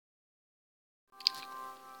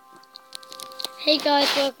Hey guys,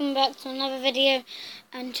 welcome back to another video,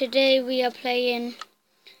 and today we are playing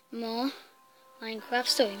more Minecraft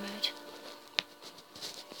story mode.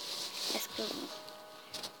 Let's go.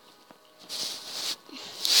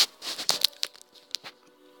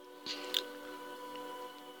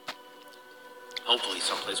 Hopefully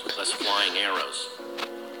someplace with less flying arrows.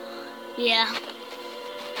 Yeah.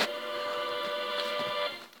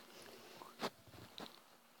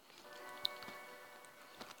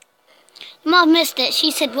 You might have missed it. She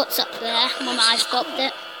said, "What's up there?" when I stopped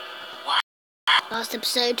it. Last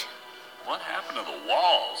episode. What happened to the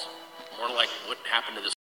walls? More like what happened to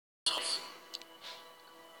this house.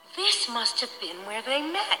 This must have been where they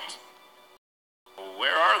met. Well,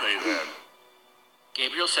 where are they then?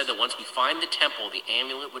 Gabriel said that once we find the temple, the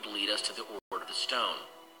amulet would lead us to the Order of the Stone.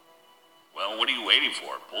 Well, what are you waiting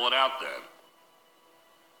for? Pull it out then.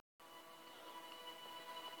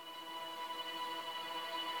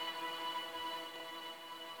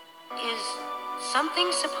 Is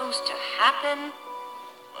something supposed to happen?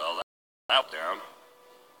 Well, that's down.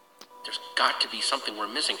 There's got to be something we're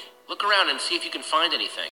missing. Look around and see if you can find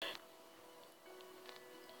anything.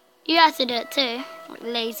 You have to do it too. Like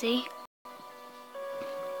lazy.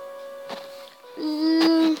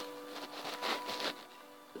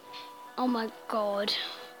 Oh my god.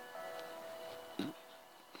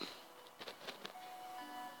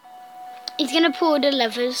 He's gonna pull the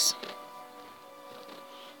levers.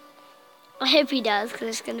 I hope he does, because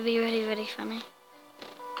it's gonna be really, really funny.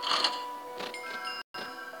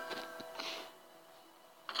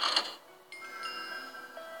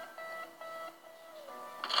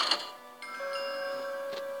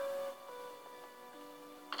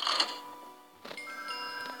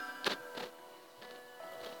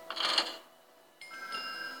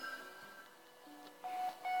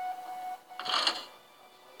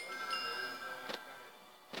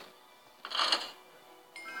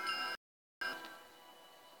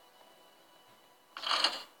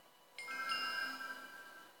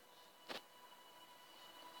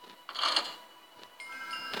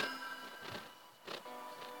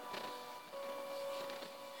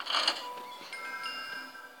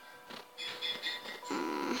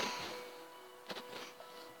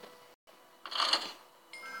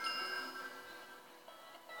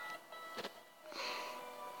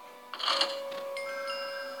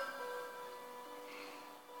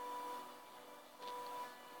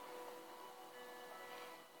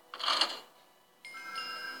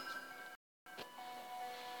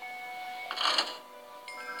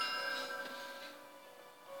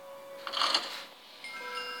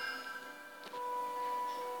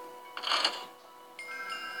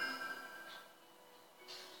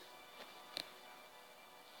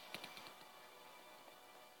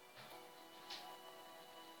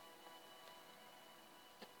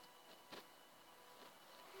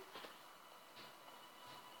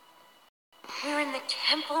 We're in the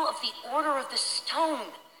temple of the Order of the Stone.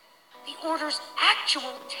 The Order's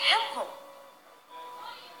actual temple.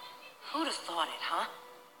 Who'd have thought it, huh?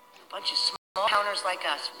 A bunch of small towners like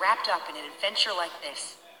us wrapped up in an adventure like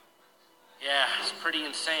this. Yeah, it's pretty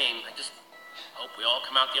insane. I just hope we all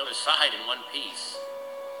come out the other side in one piece.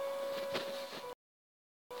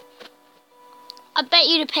 I bet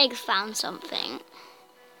you the pigs found something.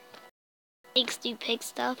 Pigs do pig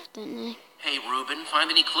stuff, don't they? Hey, Reuben,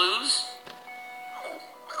 find any clues?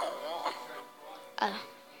 Oh.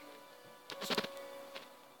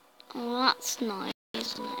 Oh, that's nice,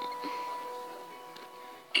 isn't it?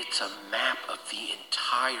 It's a map of the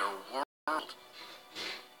entire world.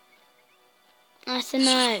 Nice to This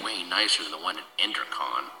know. is way nicer than the one in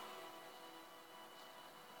Endercon.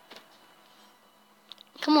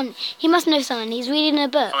 Come on, he must know something. He's reading a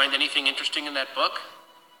book. Find anything interesting in that book?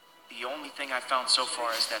 The only thing I've found so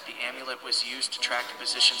far is that the amulet was used to track the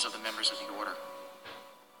positions of the members of the Order.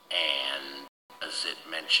 And does it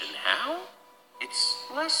mention how? It's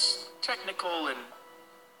less technical and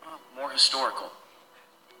more historical.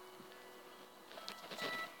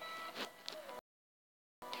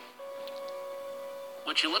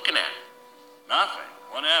 What you looking at? Nothing.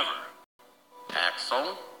 Whatever.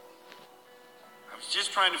 Axel? I was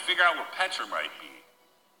just trying to figure out where Petra might be.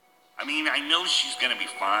 I mean, I know she's gonna be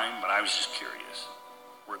fine, but I was just curious.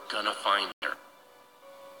 We're gonna find her.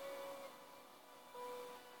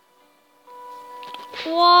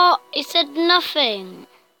 What? It said nothing.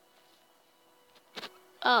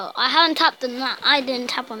 Oh, I haven't tapped on that. I didn't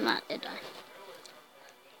tap on that, did I?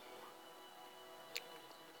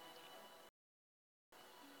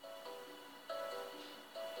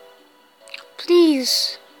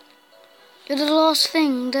 Please. You're the last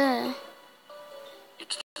thing there.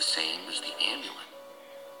 It's the same as the amulet.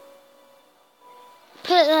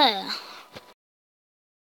 it there.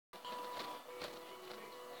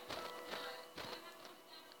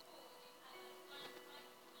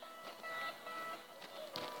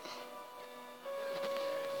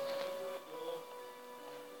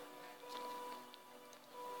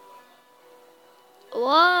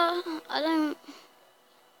 What?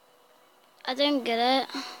 I don't get it.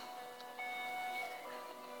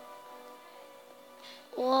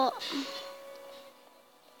 What?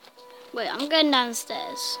 Wait, I'm going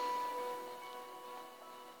downstairs.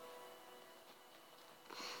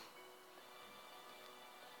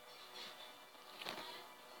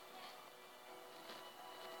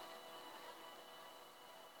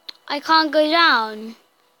 I can't go down.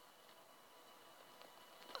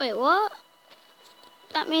 Wait, what?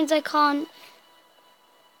 That means I can't.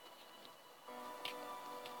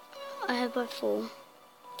 I have by 4.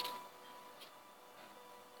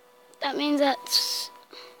 That means that's...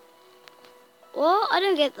 What? I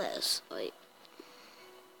don't get this. Wait.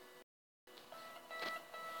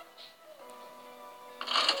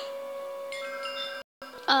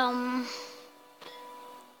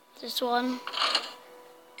 This one.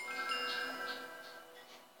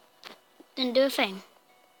 Didn't do a thing.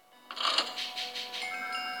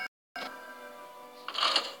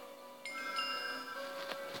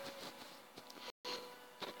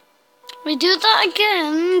 We do that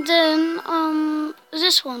again, then,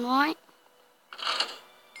 this one, right?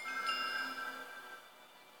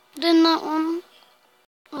 Then that one.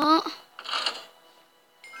 What?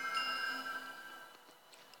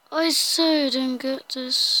 I so don't get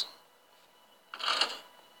this.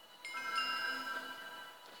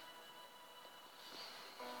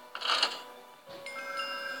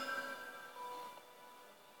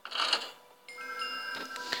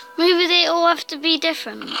 Maybe they all have to be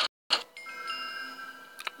different.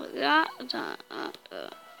 Like that.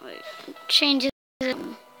 Wait, change it.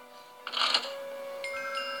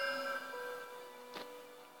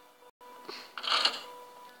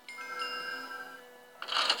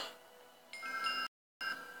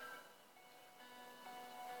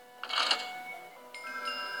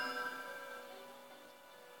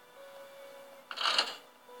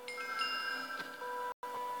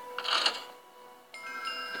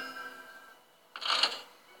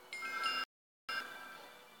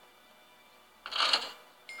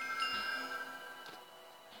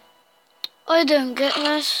 I don't get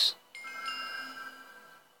this.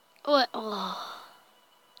 What? Oh.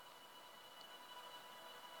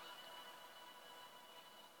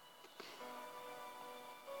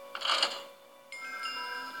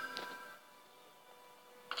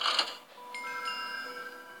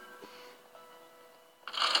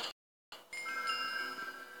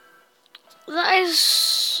 That is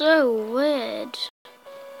so weird.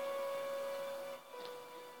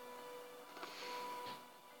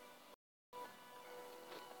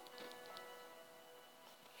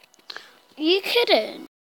 You kidding?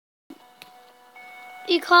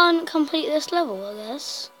 You can't complete this level, I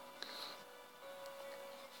guess.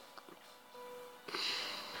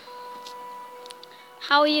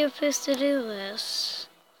 How are you supposed to do this?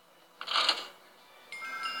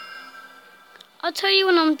 I'll tell you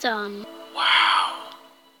when I'm done. Wow.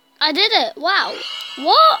 I did it. Wow.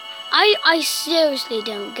 What? I seriously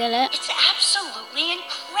don't get it. It's absolutely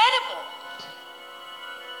incredible.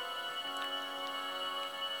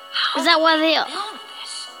 Is that where they are? Build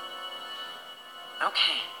this.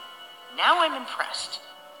 Okay, now I'm impressed.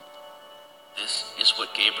 This is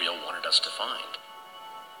what Gabriel wanted us to find.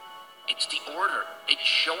 It's the order. It's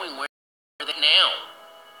showing where they're now.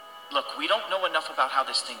 Look, we don't know enough about how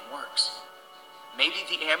this thing works. Maybe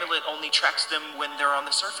the amulet only tracks them when they're on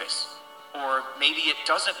the surface. Or maybe it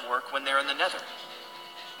doesn't work when they're in the nether.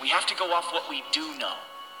 We have to go off what we do know.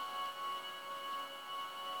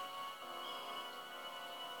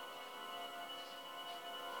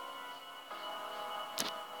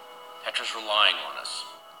 Petra's relying on us.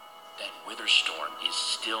 That wither storm is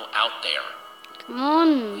still out there. Come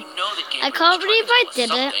on. We know that Gabriel I can't was believe I trying to did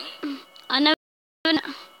tell us it. something. I never.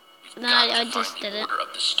 We've No, got I to just find did the it. order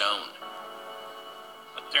of the stone.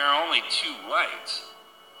 But there are only 2 lights.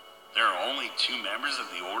 There are only 2 members of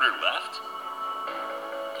the Order left?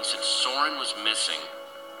 He said Soren was missing.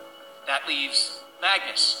 That leaves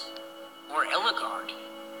Magnus. Or Ellegard.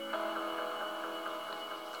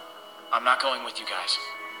 I'm not going with you guys.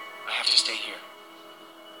 I have to stay here.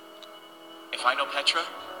 If I know Petra,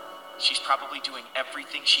 she's probably doing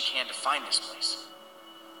everything she can to find this place.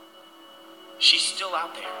 She's still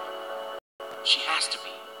out there. She has to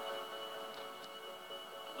be.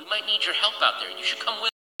 We might need your help out there. You should come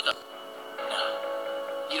with us. No,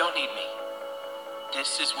 you don't need me.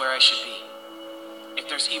 This is where I should be. If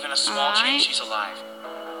there's even a small chance she's alive,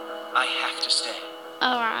 I have to stay.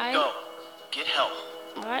 Alright. Go. Get help.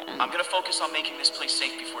 Alright then. I'm gonna focus on making this place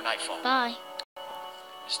safe before nightfall. Bye.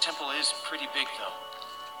 This temple is pretty big, though.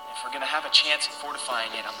 If we're gonna have a chance at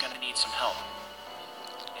fortifying it, I'm gonna need some help.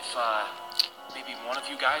 If, maybe one of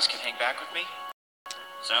you guys can hang back with me?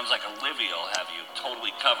 Sounds like Olivia will have you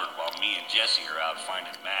totally covered while me and Jesse are out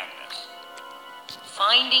finding Magnus.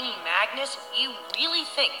 Finding Magnus? You really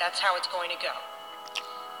think that's how it's going to go?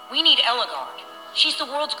 We need Eligard. She's the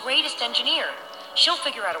world's greatest engineer. She'll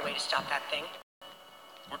figure out a way to stop that thing.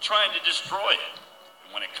 We're trying to destroy it.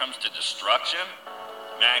 And when it comes to destruction,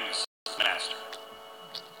 Magnus is the master.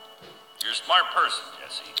 You're a smart person,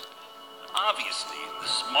 Jesse. Obviously, the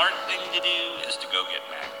smart thing to do is to go get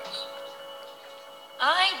Magnus.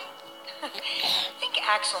 I think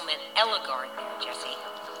Axel meant Eligard there, Jesse.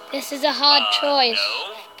 This is a hard choice.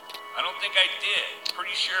 No, I don't think I did.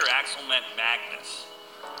 Pretty sure Axel meant Magnus.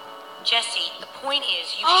 Jesse, the point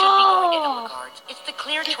is you should be going to Eligard's. It's the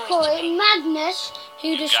clear choice to make. Magnus,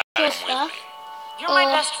 who destroys stuff, You're my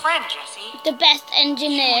best friend, Jesse. the best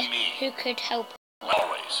engineer You and me. who could help.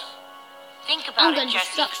 Always. Think I'm about going it, Jesse.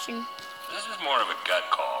 destruction. This is more of a gut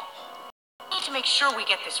call. We need to make sure we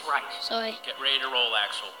get this right. Sorry. Get ready to roll,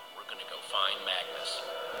 Axel. We're gonna go find Magnus.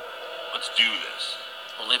 Let's do this.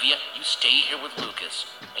 Olivia, you stay here with Lucas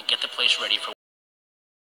and get the place ready for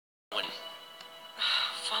when.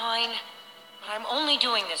 Fine, but I'm only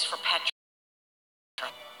doing this for Petra.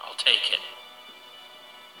 I'll take it.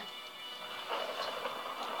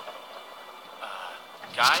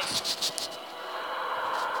 Guys?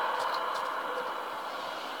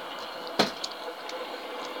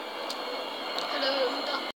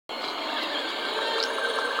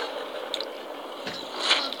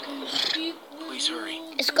 Please hurry.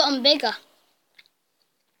 It's gotten bigger.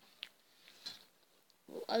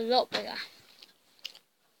 A lot bigger.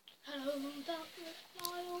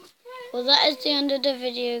 Well, that is the end of the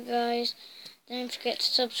video, guys. Don't forget to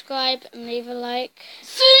subscribe and leave a like.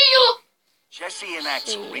 Jesse and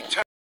Axel return.